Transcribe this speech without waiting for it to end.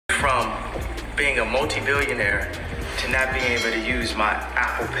from being a multi-billionaire to not being able to use my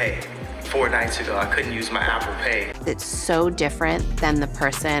Apple Pay. 4 nights ago, I couldn't use my Apple Pay. It's so different than the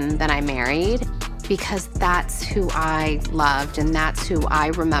person that I married because that's who I loved and that's who I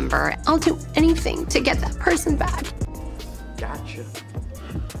remember. I'll do anything to get that person back. Gotcha.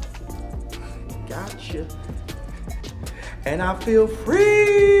 Gotcha. And I feel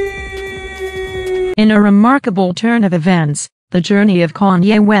free. In a remarkable turn of events, the journey of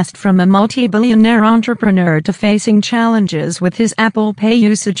Kanye West from a multi-billionaire entrepreneur to facing challenges with his Apple Pay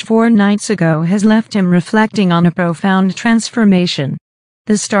usage 4 nights ago has left him reflecting on a profound transformation.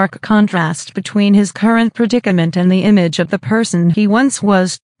 The stark contrast between his current predicament and the image of the person he once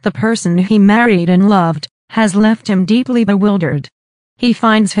was, the person he married and loved, has left him deeply bewildered. He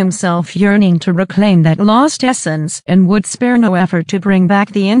finds himself yearning to reclaim that lost essence and would spare no effort to bring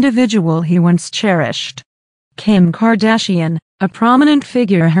back the individual he once cherished. Kim Kardashian, a prominent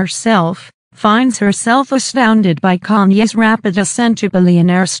figure herself, finds herself astounded by Kanye's rapid ascent to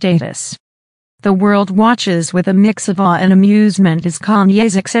billionaire status. The world watches with a mix of awe and amusement as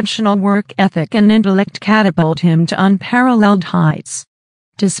Kanye's exceptional work ethic and intellect catapult him to unparalleled heights.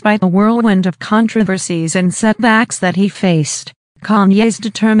 Despite the whirlwind of controversies and setbacks that he faced, Kanye's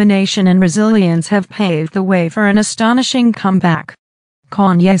determination and resilience have paved the way for an astonishing comeback.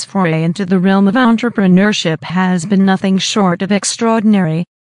 Kanye's foray into the realm of entrepreneurship has been nothing short of extraordinary.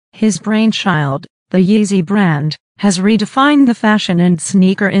 His brainchild, the Yeezy brand, has redefined the fashion and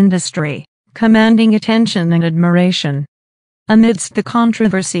sneaker industry, commanding attention and admiration. Amidst the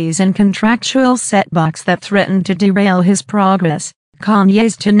controversies and contractual setbacks that threaten to derail his progress,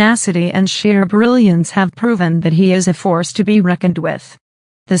 Kanye's tenacity and sheer brilliance have proven that he is a force to be reckoned with.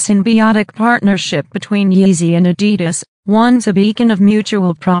 The symbiotic partnership between Yeezy and Adidas, once a beacon of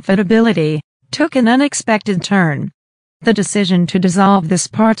mutual profitability, took an unexpected turn. The decision to dissolve this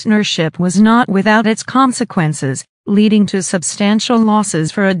partnership was not without its consequences, leading to substantial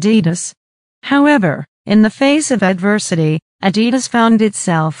losses for Adidas. However, in the face of adversity, Adidas found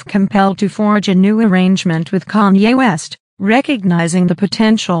itself compelled to forge a new arrangement with Kanye West, recognizing the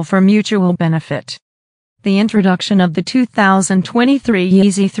potential for mutual benefit. The introduction of the 2023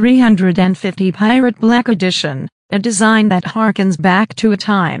 Yeezy 350 Pirate Black Edition, a design that harkens back to a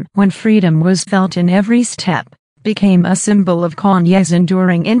time when freedom was felt in every step, became a symbol of Kanye's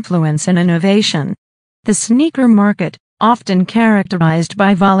enduring influence and innovation. The sneaker market, often characterized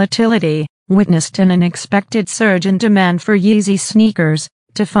by volatility, witnessed an unexpected surge in demand for Yeezy sneakers,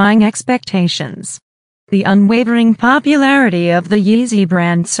 defying expectations. The unwavering popularity of the Yeezy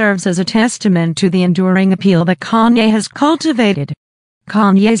brand serves as a testament to the enduring appeal that Kanye has cultivated.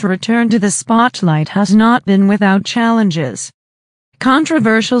 Kanye's return to the spotlight has not been without challenges.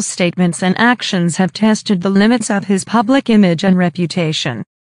 Controversial statements and actions have tested the limits of his public image and reputation.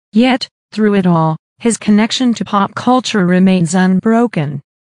 Yet, through it all, his connection to pop culture remains unbroken.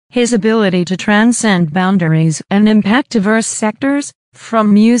 His ability to transcend boundaries and impact diverse sectors,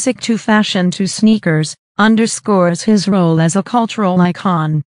 from music to fashion to sneakers, underscores his role as a cultural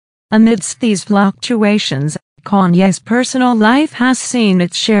icon. Amidst these fluctuations, Kanye's personal life has seen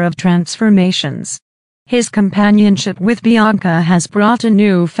its share of transformations. His companionship with Bianca has brought a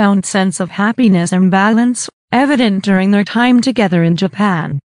newfound sense of happiness and balance, evident during their time together in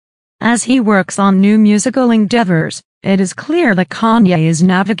Japan. As he works on new musical endeavors, it is clear that Kanye is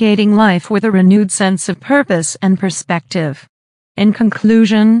navigating life with a renewed sense of purpose and perspective. In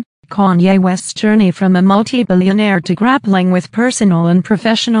conclusion, Kanye West's journey from a multi-billionaire to grappling with personal and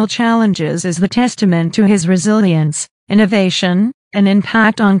professional challenges is the testament to his resilience, innovation, and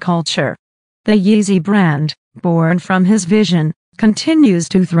impact on culture. The Yeezy brand, born from his vision, continues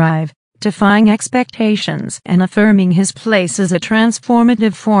to thrive, defying expectations and affirming his place as a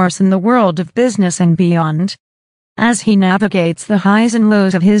transformative force in the world of business and beyond. As he navigates the highs and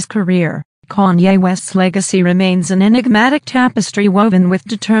lows of his career, Kanye West's legacy remains an enigmatic tapestry woven with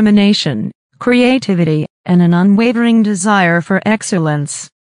determination, creativity, and an unwavering desire for excellence.